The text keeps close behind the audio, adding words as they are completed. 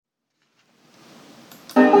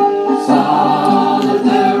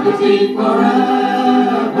beat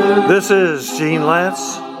forever. This is Gene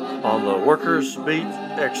Lance on the Workers Beat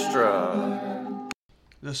Extra.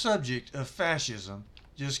 The subject of fascism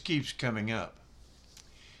just keeps coming up.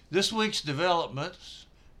 This week's developments,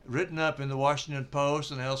 written up in the Washington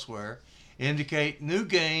Post and elsewhere, indicate new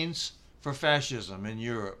gains for fascism in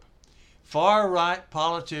Europe. Far-right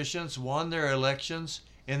politicians won their elections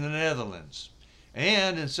in the Netherlands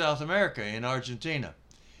and in South America, in Argentina.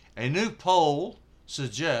 A new poll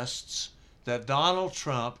suggests that Donald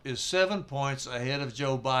Trump is 7 points ahead of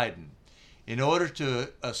Joe Biden. In order to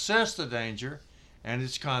assess the danger and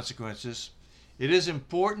its consequences, it is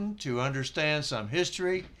important to understand some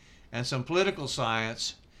history and some political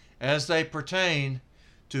science as they pertain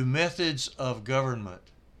to methods of government.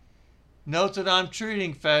 Note that I'm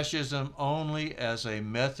treating fascism only as a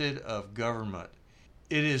method of government.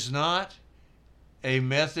 It is not a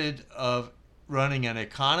method of running an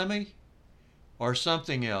economy or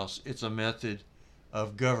something else. It's a method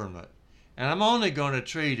of government. And I'm only going to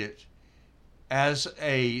treat it as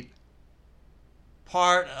a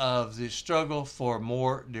part of the struggle for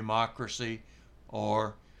more democracy,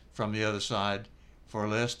 or from the other side, for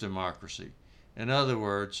less democracy. In other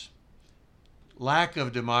words, lack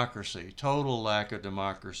of democracy, total lack of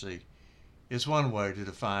democracy, is one way to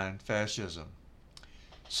define fascism.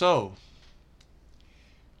 So,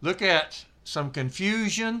 look at some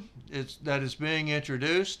confusion that is being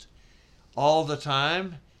introduced all the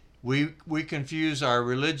time. We confuse our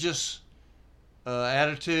religious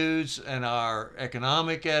attitudes and our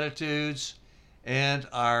economic attitudes and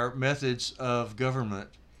our methods of government,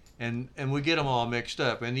 and we get them all mixed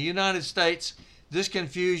up. In the United States, this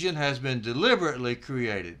confusion has been deliberately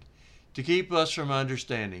created to keep us from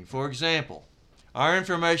understanding. For example, our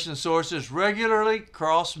information sources regularly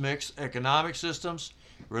cross-mix economic systems,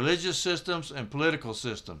 religious systems, and political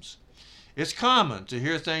systems. It's common to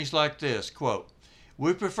hear things like this, quote,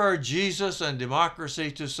 "We prefer Jesus and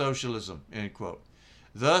democracy to socialism," end quote.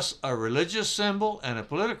 Thus, a religious symbol and a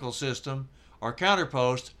political system are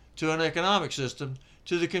counterposed to an economic system,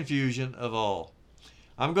 to the confusion of all.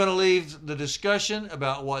 I'm going to leave the discussion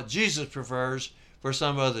about what Jesus prefers for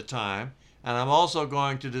some other time, and I'm also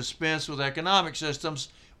going to dispense with economic systems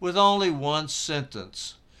with only one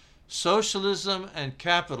sentence. Socialism and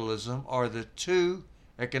capitalism are the two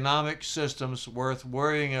economic systems worth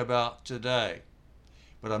worrying about today.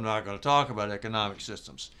 But I'm not going to talk about economic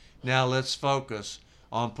systems. Now let's focus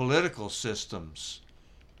on political systems,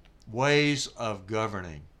 ways of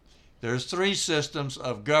governing. There's three systems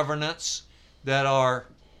of governance that are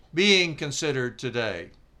being considered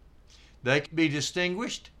today. They can be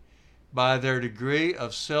distinguished by their degree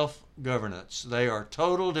of self-governance. They are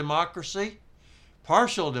total democracy,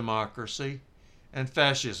 partial democracy, and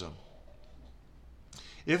fascism.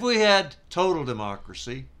 If we had total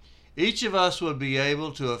democracy, each of us would be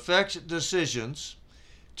able to affect decisions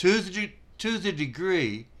to the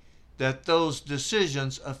degree that those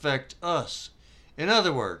decisions affect us. In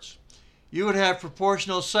other words, you would have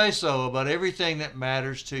proportional say-so about everything that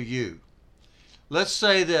matters to you. Let's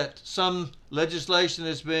say that some legislation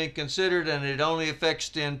is being considered and it only affects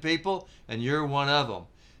 10 people and you're one of them.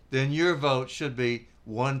 Then your vote should be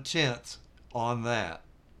 1/10 on that.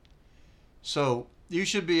 So you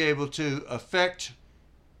should be able to affect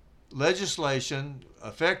legislation,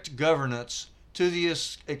 affect governance to the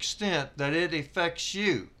extent that it affects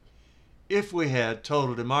you if we had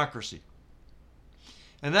total democracy.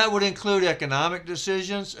 And that would include economic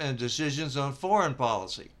decisions and decisions on foreign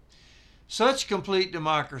policy. Such complete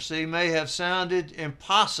democracy may have sounded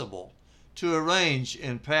impossible to arrange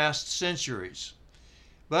in past centuries,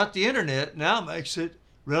 but the internet now makes it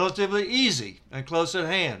relatively easy and close at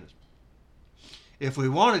hand. If we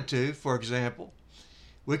wanted to, for example,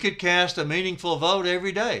 we could cast a meaningful vote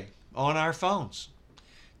every day on our phones.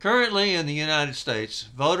 Currently in the United States,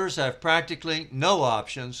 voters have practically no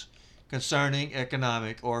options concerning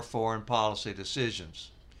economic or foreign policy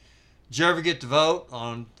decisions. Did you ever get to vote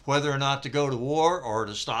on whether or not to go to war or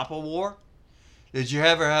to stop a war? Did you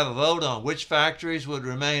ever have a vote on which factories would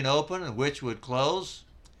remain open and which would close?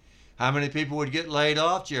 How many people would get laid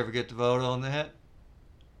off? Did you ever get to vote on that?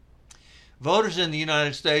 Voters in the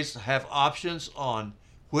United States have options on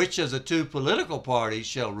which of the two political parties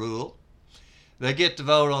shall rule. They get to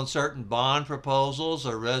vote on certain bond proposals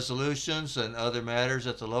or resolutions and other matters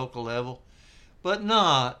at the local level, but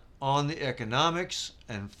not on the economics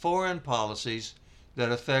and foreign policies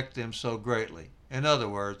that affect them so greatly. In other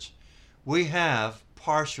words, we have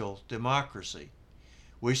partial democracy.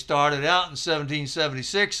 We started out in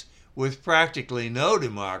 1776 with practically no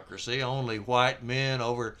democracy. Only white men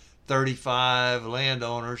over 35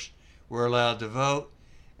 landowners were allowed to vote.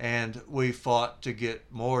 and we fought to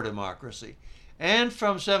get more democracy. And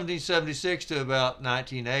from 1776 to about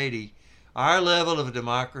 1980, our level of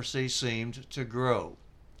democracy seemed to grow.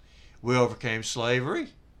 We overcame slavery.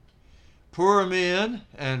 Poor men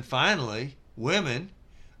and finally women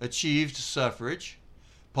achieved suffrage.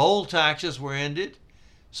 Poll taxes were ended.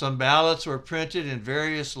 Some ballots were printed in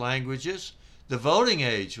various languages. The voting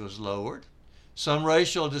age was lowered. Some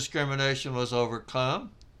racial discrimination was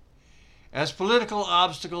overcome. As political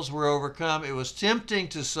obstacles were overcome, it was tempting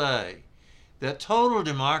to say that total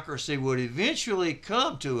democracy would eventually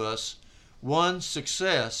come to us one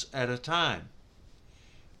success at a time.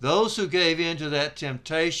 Those who gave in to that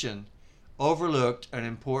temptation overlooked an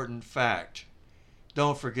important fact.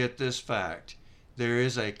 Don't forget this fact. There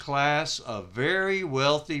is a class of very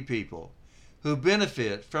wealthy people who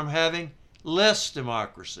benefit from having less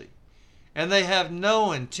democracy, and they have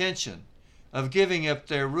no intention of giving up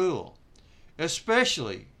their rule,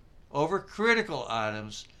 especially over critical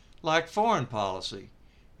items like foreign policy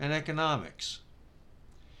and economics.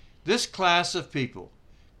 This class of people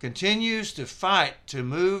continues to fight to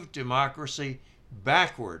move democracy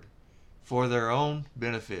backward for their own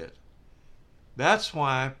benefit. That's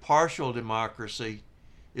why partial democracy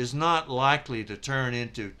is not likely to turn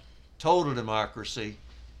into total democracy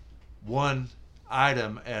one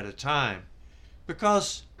item at a time,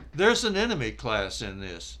 because there's an enemy class in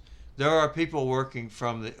this. There are people working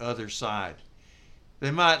from the other side.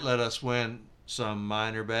 They might let us win some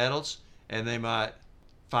minor battles, and they might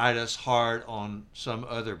fight us hard on some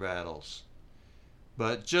other battles.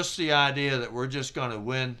 But just the idea that we're just going to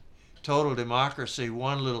win total democracy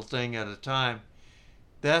one little thing at a time,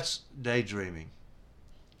 that's daydreaming.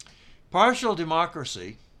 Partial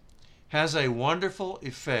democracy has a wonderful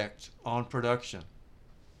effect on production.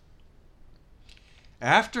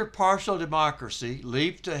 After partial democracy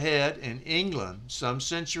leaped ahead in England some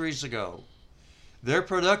centuries ago, their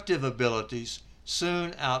productive abilities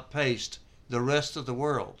soon outpaced the rest of the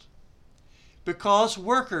world because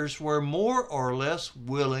workers were more or less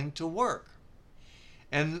willing to work.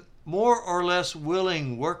 And more or less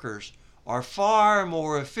willing workers are far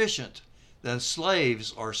more efficient than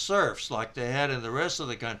slaves or serfs like they had in the rest of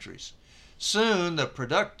the countries. Soon the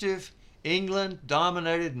productive England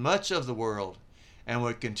dominated much of the world and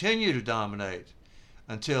would continue to dominate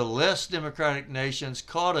until less democratic nations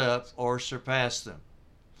caught up or surpassed them.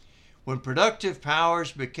 When productive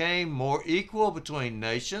powers became more equal between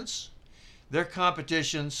nations, their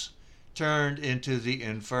competitions turned into the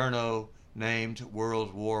inferno named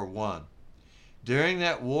World War I. During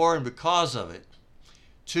that war, and because of it,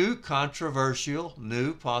 two controversial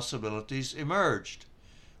new possibilities emerged.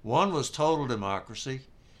 One was total democracy,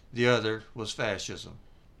 the other was fascism.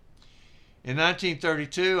 In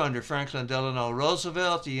 1932, under Franklin Delano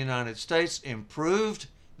Roosevelt, the United States improved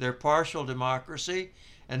their partial democracy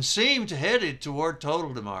and seemed headed toward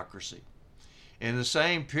total democracy. In the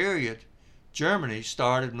same period, Germany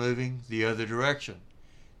started moving the other direction,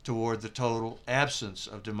 toward the total absence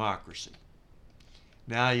of democracy.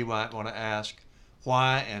 Now you might want to ask,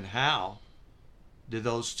 why and how did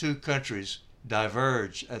those two countries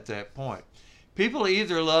diverge at that point? People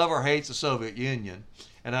either love or hate the Soviet Union,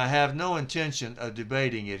 and I have no intention of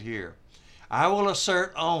debating it here. I will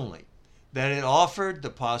assert only that it offered the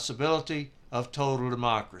possibility of total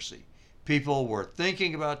democracy. People were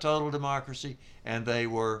thinking about total democracy, and they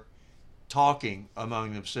were talking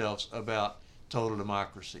among themselves about total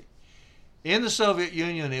democracy. In the Soviet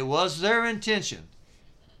Union, it was their intention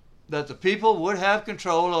that the people would have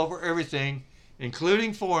control over everything,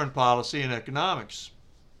 including foreign policy and economics.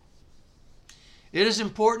 It is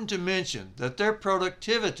important to mention that their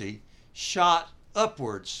productivity shot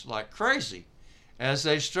upwards like crazy as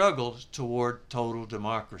they struggled toward total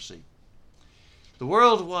democracy. The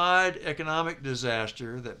worldwide economic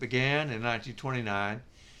disaster that began in 1929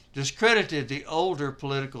 discredited the older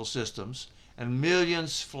political systems, and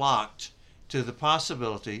millions flocked to the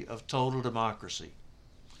possibility of total democracy.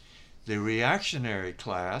 The reactionary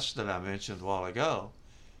class that I mentioned a while ago,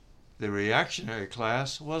 the reactionary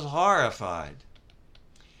class was horrified.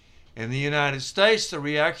 In the United States, the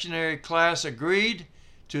reactionary class agreed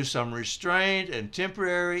to some restrained and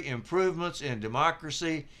temporary improvements in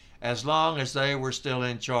democracy as long as they were still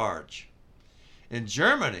in charge. In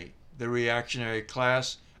Germany, the reactionary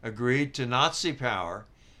class agreed to Nazi power,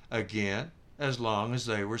 again, as long as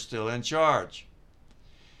they were still in charge.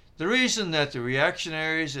 The reason that the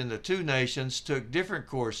reactionaries in the two nations took different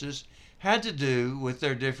courses had to do with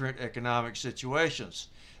their different economic situations.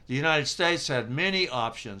 The United States had many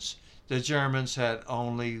options. The Germans had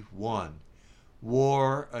only one: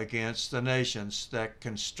 war against the nations that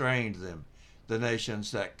constrained them, the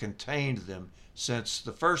nations that contained them since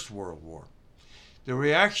the First World War. The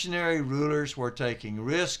reactionary rulers were taking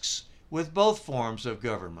risks with both forms of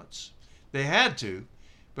governments. They had to,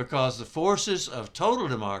 because the forces of total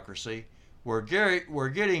democracy were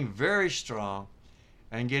getting very strong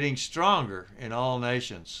and getting stronger in all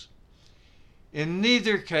nations. In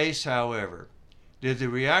neither case, however, did the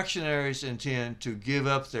reactionaries intend to give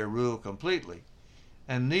up their rule completely,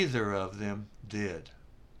 and neither of them did.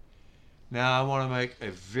 Now I want to make a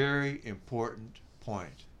very important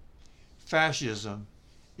point. Fascism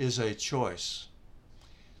is a choice.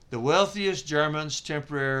 The wealthiest Germans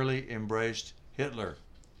temporarily embraced Hitler.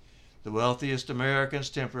 The wealthiest Americans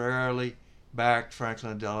temporarily backed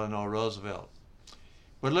Franklin Delano Roosevelt.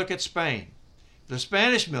 But look at Spain. The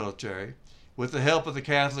Spanish military, with the help of the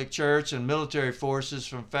Catholic Church and military forces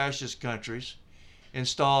from fascist countries,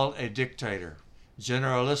 installed a dictator,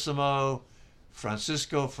 Generalissimo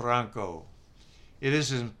Francisco Franco. It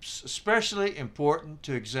is especially important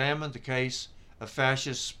to examine the case of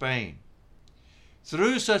fascist Spain.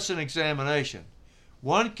 Through such an examination,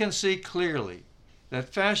 one can see clearly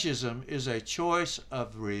that fascism is a choice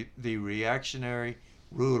of the reactionary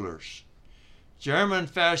rulers. German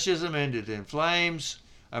fascism ended in flames.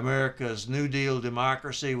 America's New Deal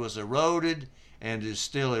democracy was eroded and is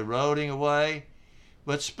still eroding away.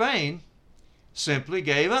 But Spain simply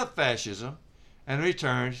gave up fascism and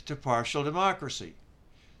returned to partial democracy.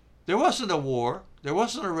 There wasn't a war. There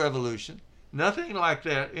wasn't a revolution. Nothing like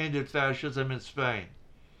that ended fascism in Spain.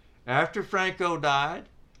 After Franco died,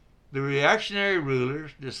 the reactionary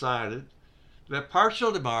rulers decided that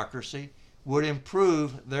partial democracy would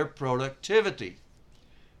improve their productivity.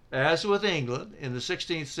 As with England in the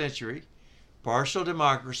 16th century, partial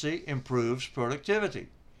democracy improves productivity.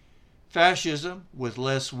 Fascism, with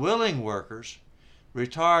less willing workers,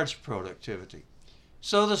 retards productivity.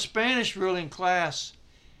 So the Spanish ruling class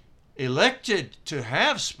elected to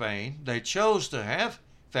have Spain. They chose to have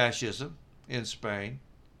fascism in Spain.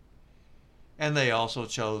 And they also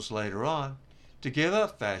chose later on to give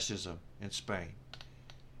up fascism in Spain.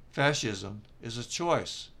 Fascism is a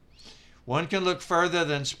choice. One can look further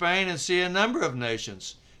than Spain and see a number of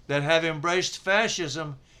nations that have embraced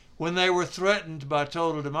fascism when they were threatened by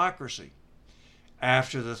total democracy.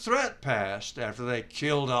 After the threat passed, after they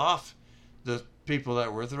killed off the people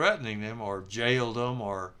that were threatening them, or jailed them,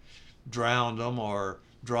 or drowned them, or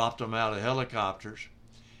dropped them out of helicopters,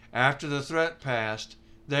 after the threat passed,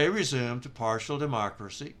 they resumed partial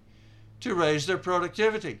democracy to raise their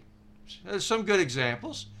productivity. There's some good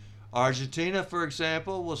examples. Argentina, for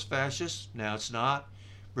example, was fascist. Now it's not.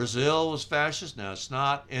 Brazil was fascist. Now it's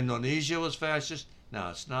not. Indonesia was fascist. Now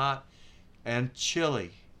it's not. And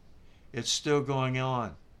Chile. It's still going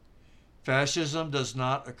on. Fascism does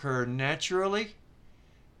not occur naturally.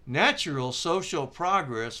 Natural social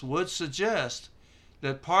progress would suggest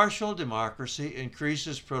that partial democracy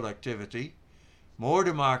increases productivity. More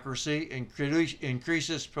democracy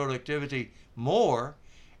increases productivity more,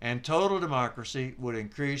 and total democracy would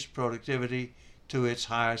increase productivity to its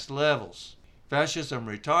highest levels. Fascism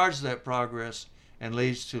retards that progress and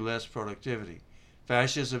leads to less productivity.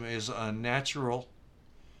 Fascism is unnatural,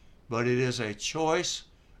 but it is a choice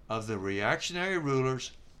of the reactionary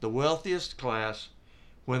rulers, the wealthiest class,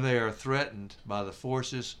 when they are threatened by the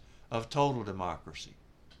forces of total democracy.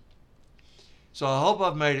 So I hope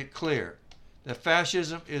I've made it clear that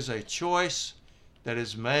fascism is a choice that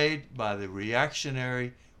is made by the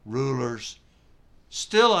reactionary rulers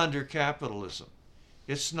still under capitalism.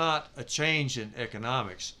 It's not a change in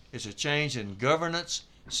economics. It's a change in governance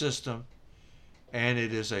system, and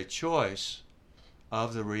it is a choice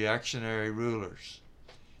of the reactionary rulers.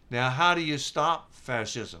 Now, how do you stop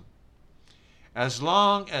fascism? As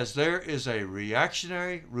long as there is a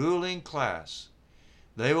reactionary ruling class,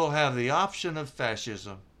 they will have the option of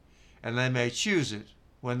fascism, and they may choose it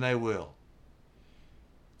when they will.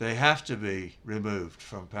 They have to be removed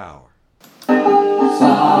from power.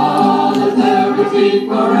 Solidarity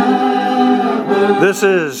forever. This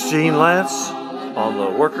is Gene Lance on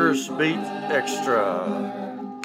the Workers Beat Extra.